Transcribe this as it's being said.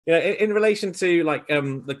Yeah, in relation to like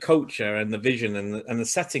the culture and the vision and the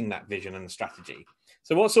setting that vision and the strategy.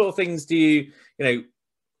 So what sort of things do you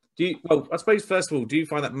well, I suppose first of all, do you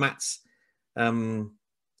find that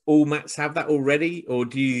all MATs have that already, or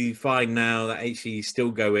do you find now that actually you still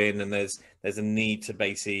go in and there's a need to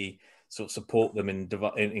basically sort of support them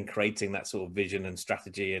in creating that sort of vision and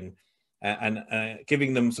strategy and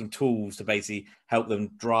giving them some tools to basically help them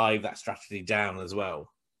drive that strategy down as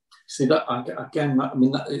well? See that again. I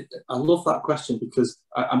mean, I love that question because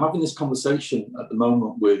I'm having this conversation at the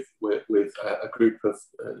moment with a group of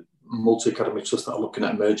multi-academy trusts that are looking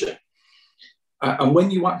at merging. And when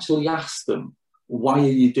you actually ask them, why are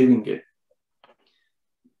you doing it?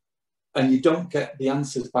 And you don't get the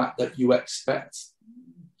answers back that you expect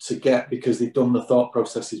to get because they've done the thought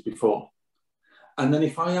processes before. And then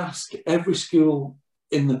if I ask every school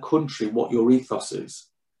in the country what your ethos is,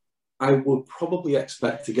 I would probably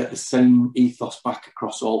expect to get the same ethos back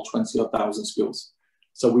across all 20,000 schools.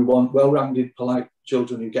 So we want well-rounded, polite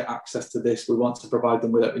children who get access to this. We want to provide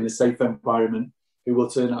them with it in a safe environment, who will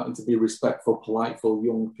turn out to be respectful, politeful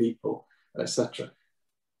young people, etc.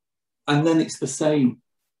 And then it's the same,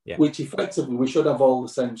 which effectively we should have all the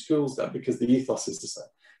same schools there because the ethos is the same.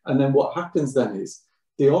 And then what happens then is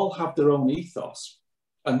they all have their own ethos.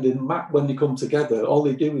 And the MAT, when they come together, all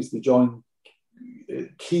they do is they join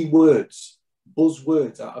keywords,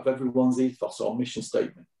 buzzwords out of everyone's ethos or mission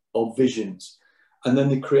statement or visions. And then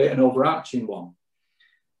they create an overarching one.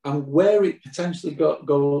 And where it potentially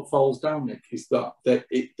falls down, Nick, is that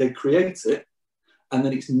they create it and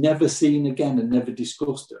then it's never seen again and never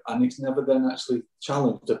discussed, and it's never then actually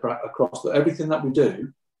challenged across everything that we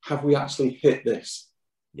do. Have we actually hit this?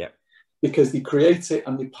 Yeah. Because they create it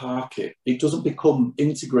and they park it. It doesn't become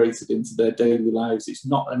integrated into their daily lives. It's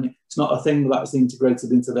not a thing that's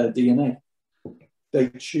integrated into their DNA. They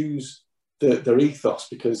choose their ethos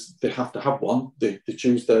because they have to have one. They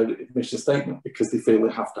choose their mission statement because they feel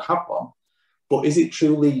they have to have one. But is it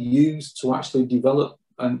truly used to actually develop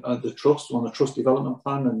the trust on a trust development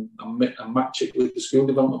plan and match it with the school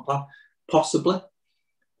development plan? Possibly.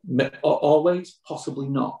 Always, possibly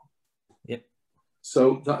not. Yep.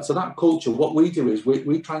 So that culture, what we do is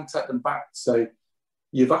we try and take them back to say,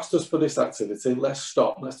 you've asked us for this activity, let's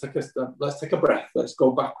stop, let's take a breath, let's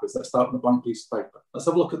go backwards, let's start on a blank piece of paper. Let's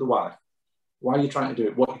have a look at the why. Why are you trying to do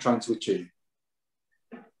it? What are you trying to achieve?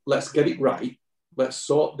 Let's get it right. Let's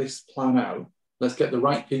sort this plan out. Let's get the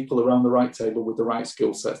right people around the right table with the right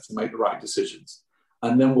skill sets to make the right decisions.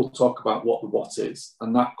 And then we'll talk about what the what is.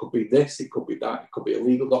 And that could be this, it could be that, it could be a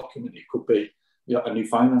legal document, it could be a new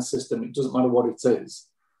finance system. It doesn't matter what it is.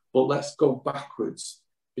 But let's go backwards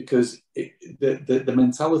because the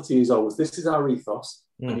mentality is always, this is our ethos,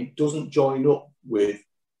 and it doesn't join up with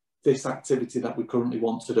this activity that we currently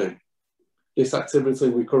want to do. This activity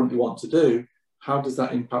we currently want to do, how does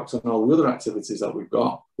that impact on all the other activities that we've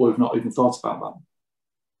got? Well, we've not even thought about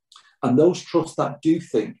that. And those trusts that do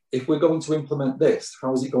think, if we're going to implement this,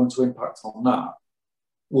 how is it going to impact on that,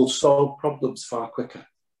 will solve problems far quicker.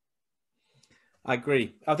 I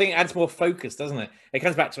agree. I think it adds more focus, doesn't it? It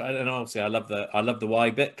comes back to, and obviously I love the why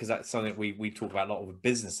bit, because that's something we talk about a lot with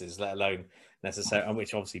businesses, let alone necessarily,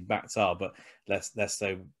 which obviously MATs are, but less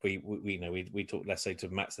so we talk less so to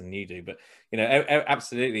MATs than you do. But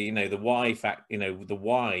absolutely, the why fact, the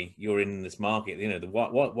why you're in this market, the why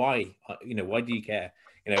why do you care?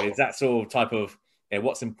 Is that sort of type of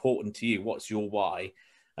what's important to you, what's your why,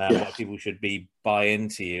 what people should buy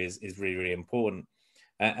into you is really, really important.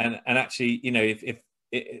 And actually, if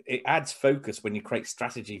it adds focus when you create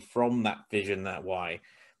strategy from that vision, that why,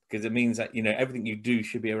 because it means that, everything you do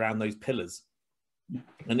should be around those pillars.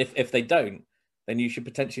 And if they don't, then you should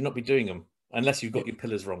potentially not be doing them unless you've got your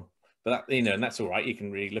pillars wrong. But that, and that's all right. You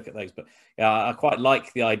can really look at those. But I quite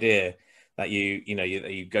like the idea that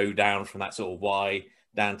you go down from that sort of why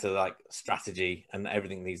down to like strategy, and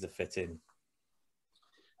everything needs to fit in.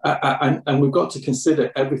 And we've got to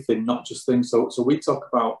consider everything, not just things. So we talk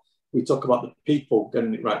about the people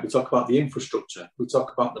getting it right. We talk about the infrastructure. We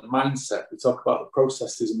talk about the mindset. We talk about the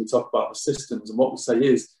processes, and we talk about the systems. And what we say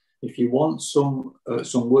is, if you want some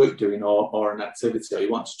work doing or an activity, or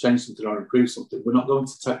you want to change something or improve something, we're not going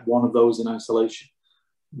to take one of those in isolation.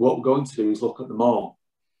 What we're going to do is look at them all.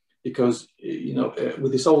 Because,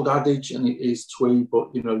 with this old adage, and it is twee, but,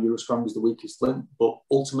 you're as strong as the weakest link. But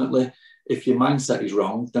ultimately, if your mindset is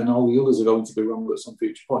wrong, then all the others are going to be wrong at some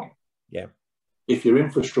future point. Yeah. If your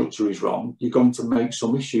infrastructure is wrong, you're going to make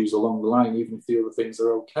some issues along the line, even if the other things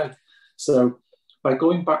are okay. So by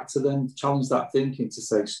going back to then challenge that thinking to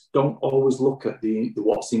say, don't always look at the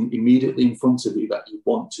what's immediately in front of you that you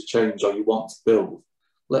want to change or you want to build.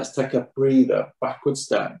 let's take a breather, backward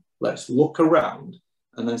step, let's look around,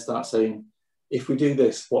 and then start saying, if we do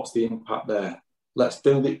this, what's the impact there? Let's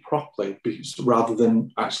build it properly, rather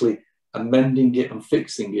than actually amending it and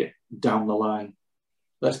fixing it down the line.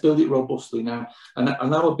 Let's build it robustly now. And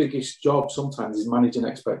our biggest job sometimes is managing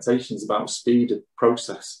expectations about speed of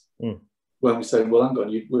process. When we say, well, hang on,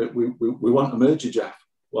 we want a merger, Jeff.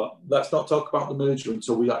 Well, let's not talk about the merger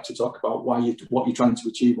until we actually talk about what you're trying to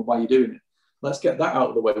achieve and why you're doing it. Let's get that out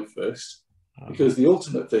of the way first, because the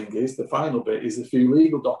ultimate thing is, the final bit is the few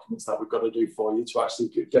legal documents that we've got to do for you to actually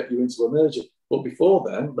get you into a merger. But before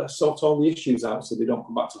then, let's sort all the issues out so they don't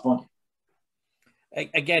come back to haunt you.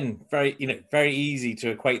 Again, very easy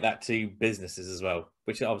to equate that to businesses as well,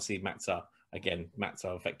 which obviously MATs are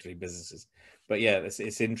effectively businesses. But yeah,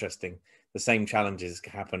 it's interesting. The same challenges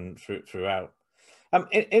happen throughout.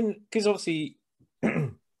 Because obviously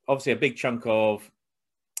a big chunk of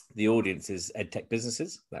the audience is edtech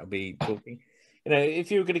businesses that will be talking.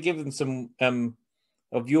 If you were going to give them some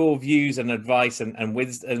of your views and advice and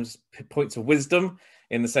wisdom, points of wisdom,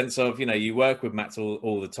 in the sense of, you work with MATs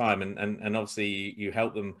all the time, and obviously you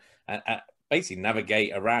help them basically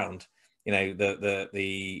navigate around,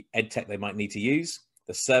 the edtech they might need to use,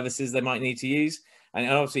 the services they might need to use. And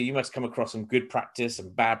obviously you must come across some good practice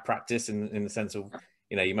and bad practice in the sense of,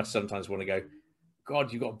 you must sometimes want to go,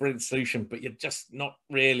 God, you've got a brilliant solution, but you're just not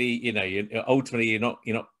really, ultimately you're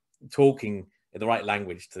not talking the right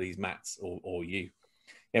language to these MATs or you.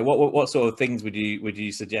 What sort of things would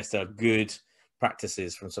you suggest are good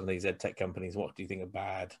practices from some of these edtech companies? What do you think are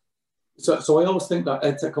bad? So I always think that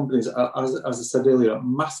edtech companies are, as I said earlier,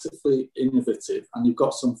 massively innovative, and you've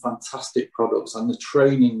got some fantastic products, and the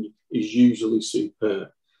training is usually superb.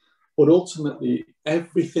 But ultimately,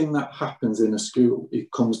 everything that happens in a school,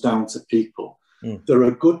 it comes down to people. There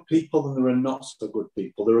are good people and there are not so good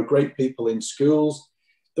people. There are great people in schools.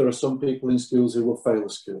 There are some people in schools who will fail a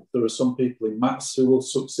school. There are some people in MATs who will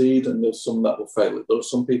succeed, and there's some that will fail it. There are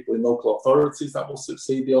some people in local authorities that will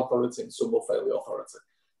succeed the authority, and some will fail the authority.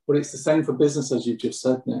 But it's the same for business, as you just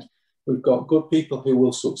said, Nick. We've got good people who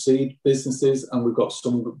will succeed businesses, and we've got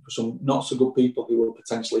some not so good people who will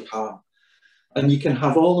potentially harm. And you can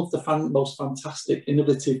have all of the most fantastic,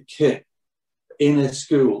 innovative kit in a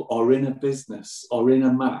school or in a business or in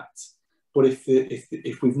a MAT, but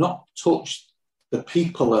if we've not touched the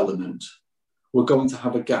people element, we're going to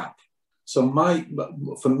have a gap. So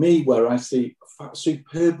for me, where I see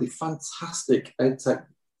superbly fantastic edtech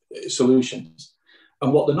solutions,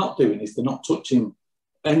 and what they're not doing is they're not touching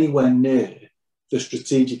anywhere near the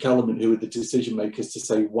strategic element, who are the decision makers, to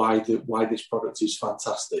say why this product is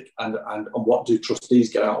fantastic, and what do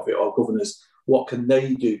trustees get out of it, or governors, what can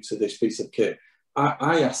they do to this piece of kit.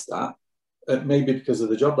 I ask that, maybe because of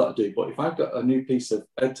the job that I do, but if I've got a new piece of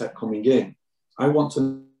edtech coming in, I want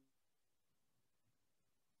to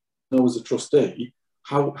know, as a trustee,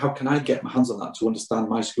 how can I get my hands on that to understand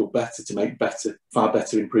my school better, to make far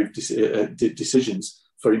better improved decisions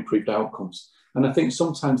for improved outcomes. And I think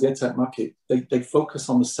sometimes the edtech market, they focus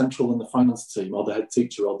on the central and the finance team, or the head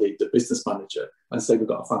teacher, or the business manager, and say we've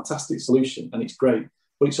got a fantastic solution and it's great,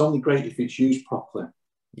 but it's only great if it's used properly.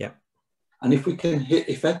 Yeah. And if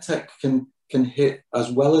edtech can hit, as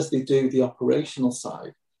well as they do the operational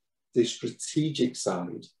side, the strategic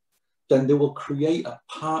side, then they will create a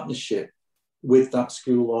partnership with that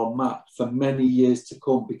school or MAT for many years to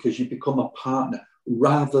come, because you become a partner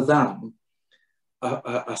rather than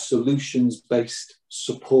a solutions-based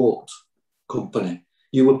support company.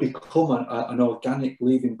 You will become an organic,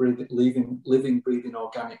 living, breathing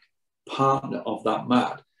organic partner of that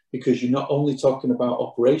MAT, because you're not only talking about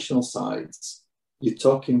operational sides, you're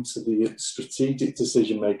talking to the strategic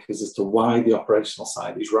decision makers as to why the operational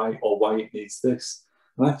side is right or why it needs this.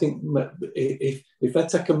 And I think if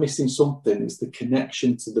edtech are missing something, it's the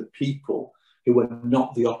connection to the people who are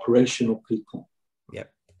not the operational people.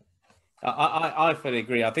 Yep. I fully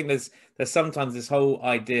agree. I think there's sometimes this whole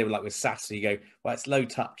idea, like with SaaS, so you go, well, it's low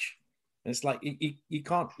touch. And it's like you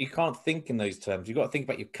can't think in those terms. You've got to think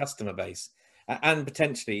about your customer base, and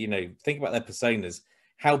potentially, think about their personas.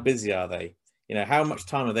 How busy are they? How much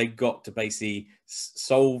time have they got to basically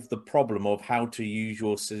solve the problem of how to use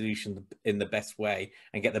your solution in the best way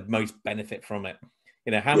and get the most benefit from it?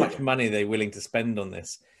 How much money are they willing to spend on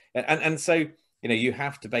this? And so, you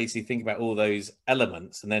have to basically think about all those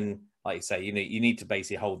elements. And then, like you say, you need to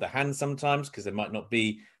basically hold their hand sometimes, because they might not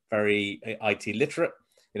be very IT literate.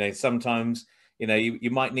 Sometimes, you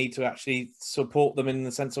might need to actually support them in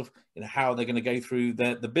the sense of, how they're going to go through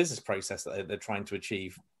the business process that they're trying to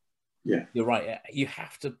achieve. Yeah, you're right. You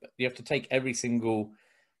have to take every single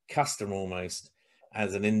customer almost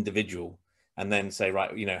as an individual, and then say,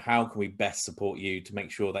 right, how can we best support you to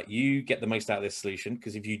make sure that you get the most out of this solution?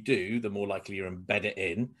 Because if you do, the more likely you're embed it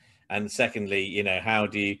in. And secondly, how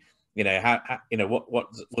do you, what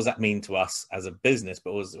does that mean to us as a business,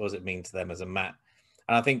 but what does it mean to them as a MAT?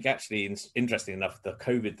 And I think actually, interesting enough, the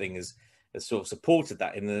COVID thing has sort of supported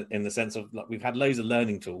that in the sense of, like, we've had loads of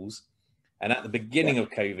learning tools. And at the beginning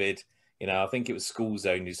of COVID, I think it was School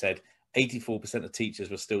Zone who said 84% of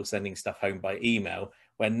teachers were still sending stuff home by email.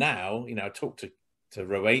 When now, I talked to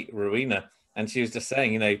Rowena, and she was just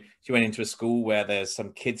saying, she went into a school where there's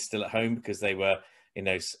some kids still at home because they were,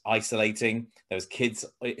 isolating. There was kids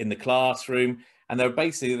in the classroom, and they were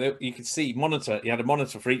basically, you could see you had a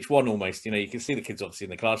monitor for each one almost. You could see the kids obviously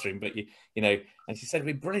in the classroom, but and she said it'd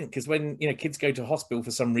be brilliant because when kids go to hospital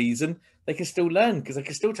for some reason, they can still learn because they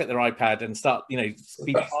can still take their iPad and start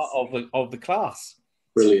be part of the class.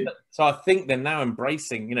 Brilliant. So I think they're now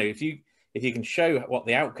embracing, if you can show what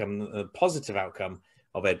the positive outcome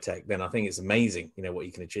of EdTech, then I think it's amazing, what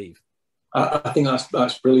you can achieve. I think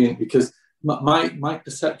that's brilliant, because my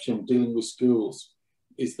perception dealing with schools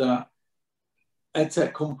is that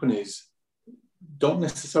EdTech companies don't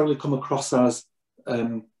necessarily come across as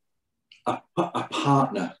a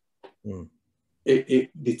partner. They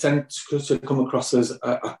tend to come across as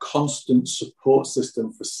a constant support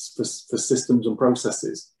system for systems and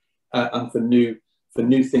processes, and for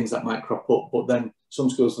new things that might crop up. But then some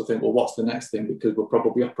schools will think, well, what's the next thing? Because we're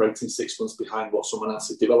probably operating 6 months behind what someone else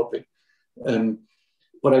is developing.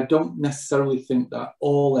 But I don't necessarily think that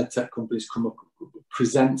all EdTech companies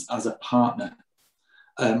present as a partner,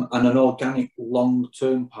 and an organic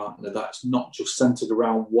long-term partner that's not just centered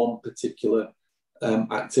around one particular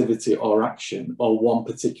activity or action, or one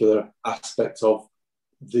particular aspect of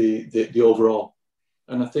the overall.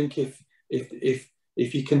 And I think if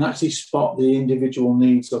you can actually spot the individual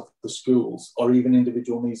needs of the schools, or even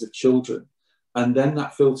individual needs of children, and then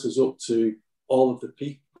that filters up to all of the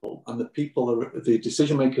people, and the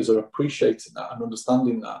decision makers are appreciating that and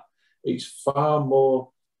understanding that, it's far more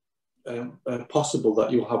possible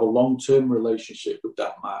that you'll have a long-term relationship with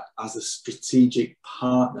that MAT as a strategic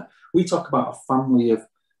partner. We talk about a family of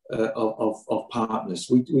partners.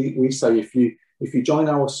 We say if you join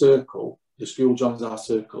our circle, the school joins our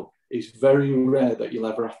circle, it's very rare that you'll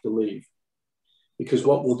ever have to leave, because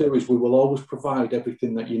what we'll do is we will always provide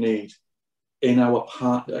everything that you need in our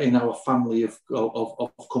family of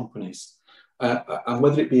companies, and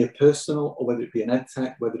whether it be a personal, or whether it be an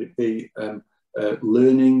EdTech, whether it be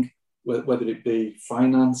learning, whether it be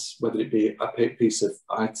finance, whether it be a piece of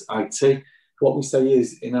IT. What we say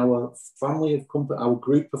is, in our family of our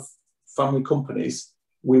group of family companies,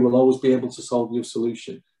 we will always be able to solve your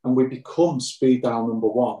solution, and we become speed dial number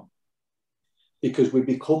one, because we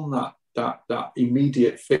become that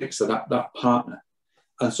immediate fixer, that partner.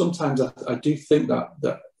 And sometimes I do think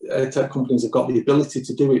that EdTech companies have got the ability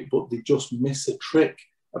to do it, but they just miss a trick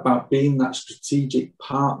about being that strategic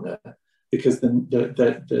partner, because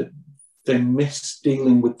they miss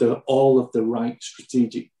dealing with all of the right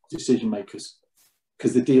strategic decision makers,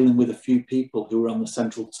 because they're dealing with a few people who are on the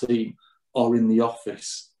central team, or in the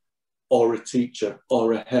office, or a teacher,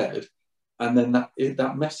 or a head, and then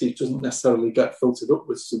that message doesn't necessarily get filtered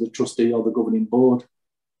upwards to the trustee or the governing board.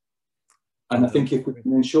 And I think if we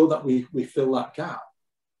can ensure that we fill that gap,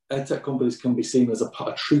 EdTech companies can be seen as a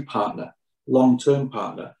true partner, long-term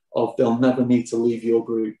partner, of they'll never need to leave your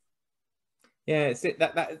group. Yeah, it's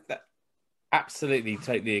that absolutely,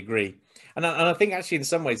 totally agree. And I think actually in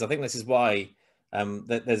some ways, I think this is why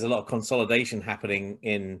there's a lot of consolidation happening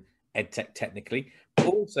in EdTech technically, but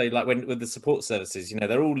also like with the support services,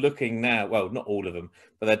 they're all looking now, well, not all of them,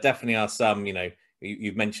 but there definitely are some,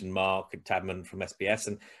 you've mentioned Mark and Tadman from SBS,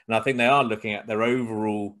 and I think they are looking at their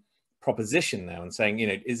overall proposition now and saying,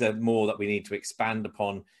 is there more that we need to expand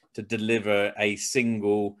upon to deliver a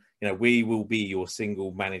single, we will be your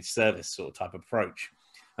single managed service sort of type approach.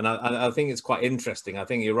 And I think it's quite interesting. I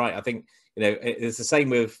think you're right. I think, it's the same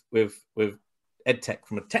with EdTech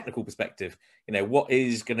from a technical perspective. What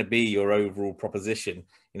is going to be your overall proposition?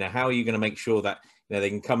 How are you going to make sure that, they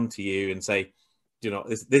can come to you and say,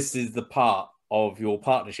 this is the part of your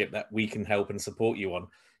partnership that we can help and support you on.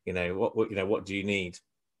 What do you need?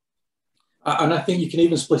 And I think you can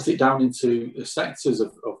even split it down into sectors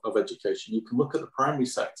of education. You can look at the primary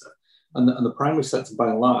sector, and the primary sector, by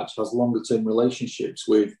and large, has longer-term relationships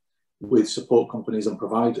with support companies and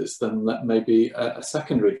providers than maybe a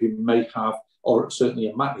secondary, who may have, or certainly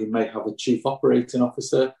a MAT, who may have a chief operating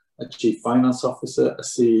officer, a chief finance officer, a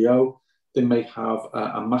CEO. They may have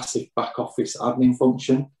a massive back office admin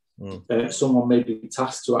function. Someone may be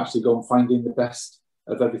tasked to actually go and find in the best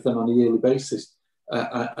of everything on a yearly basis.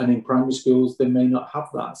 And in primary schools, they may not have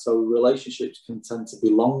that. So relationships can tend to be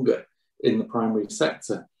longer in the primary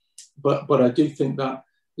sector. But I do think that,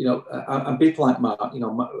 you know, and people like Mark, you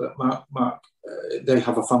know, Mark, they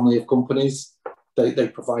have a family of companies. They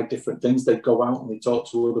provide different things. They go out and they talk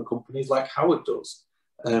to other companies like Howard does.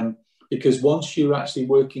 Because once you're actually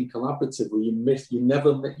working collaboratively, you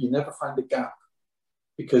never find a gap.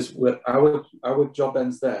 Because our job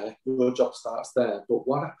ends there, your job starts there. But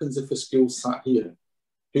what happens if a school's sat here?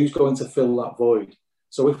 Who's going to fill that void?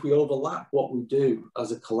 So if we overlap what we do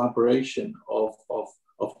as a collaboration of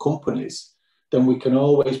companies, then we can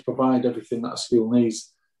always provide everything that a school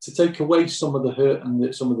needs to take away some of the hurt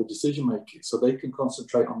and some of the decision making, so they can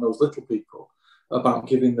concentrate on those little people, about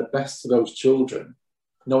giving the best to those children,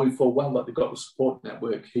 knowing full well that they've got the support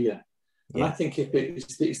network here. And I think if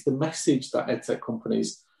it's the message that edtech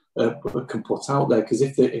companies can put out there, because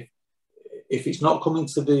if it's not coming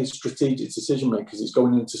to the strategic decision makers, it's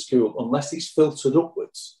going into school, unless it's filtered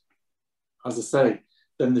upwards, as I say,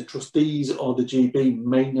 then the trustees or the GB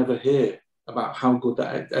may never hear about how good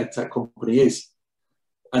that edtech company is.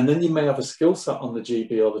 And then you may have a skill set on the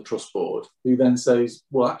GB or the trust board who then says,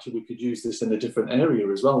 well, actually, we could use this in a different area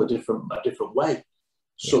as well, a different way,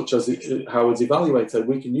 such as Howard's evaluator.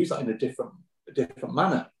 We can use that in a different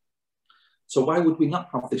manner. So why would we not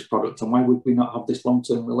have this product, and why would we not have this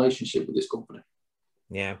long-term relationship with this company?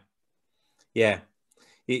 Yeah.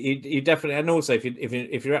 You definitely, and also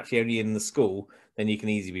if you're actually only in the school, then you can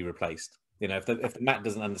easily be replaced. You know, if the MAT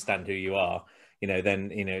doesn't understand who you are, you know, then,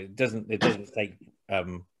 you know, it doesn't take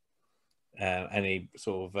any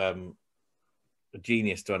sort of a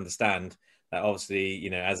genius to understand that. Obviously, you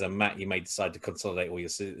know, as a MAT, you may decide to consolidate all your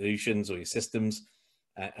solutions or your systems,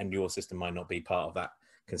 and your system might not be part of that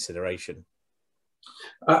consideration.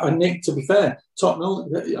 And Nick, to be fair,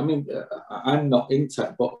 technology, I mean, I'm not in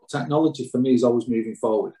tech, but technology for me is always moving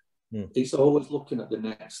forward. It's always looking at the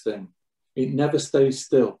next thing. It never stays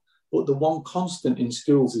still. But the one constant in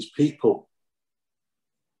schools is people.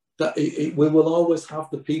 That we will always have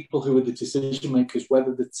the people who are the decision makers,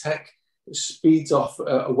 whether the tech speeds off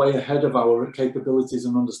way ahead of our capabilities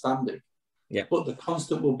and understanding. Yeah. But the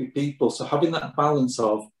constant will be people. So having that balance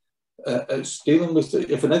of dealing with,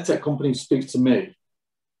 if an edtech company speaks to me,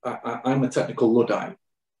 I'm a technical Luddite,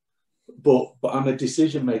 but I'm a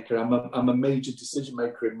decision maker. I'm a major decision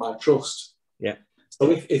maker in my trust. Yeah. So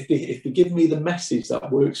if they give me the message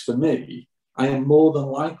that works for me, I am more than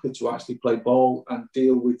likely to actually play ball and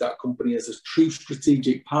deal with that company as a true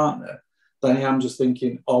strategic partner than I am just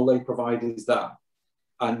thinking all they provide is that.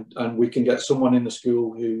 And we can get someone in the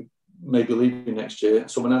school who may be leaving next year.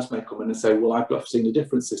 Someone else may come in and say, well, I've seen a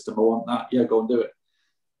different system. I want that. Yeah, go and do it.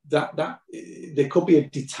 That there could be a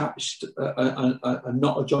detached and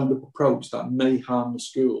not a joined up approach that may harm the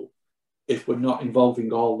school if we're not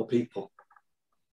involving all the people.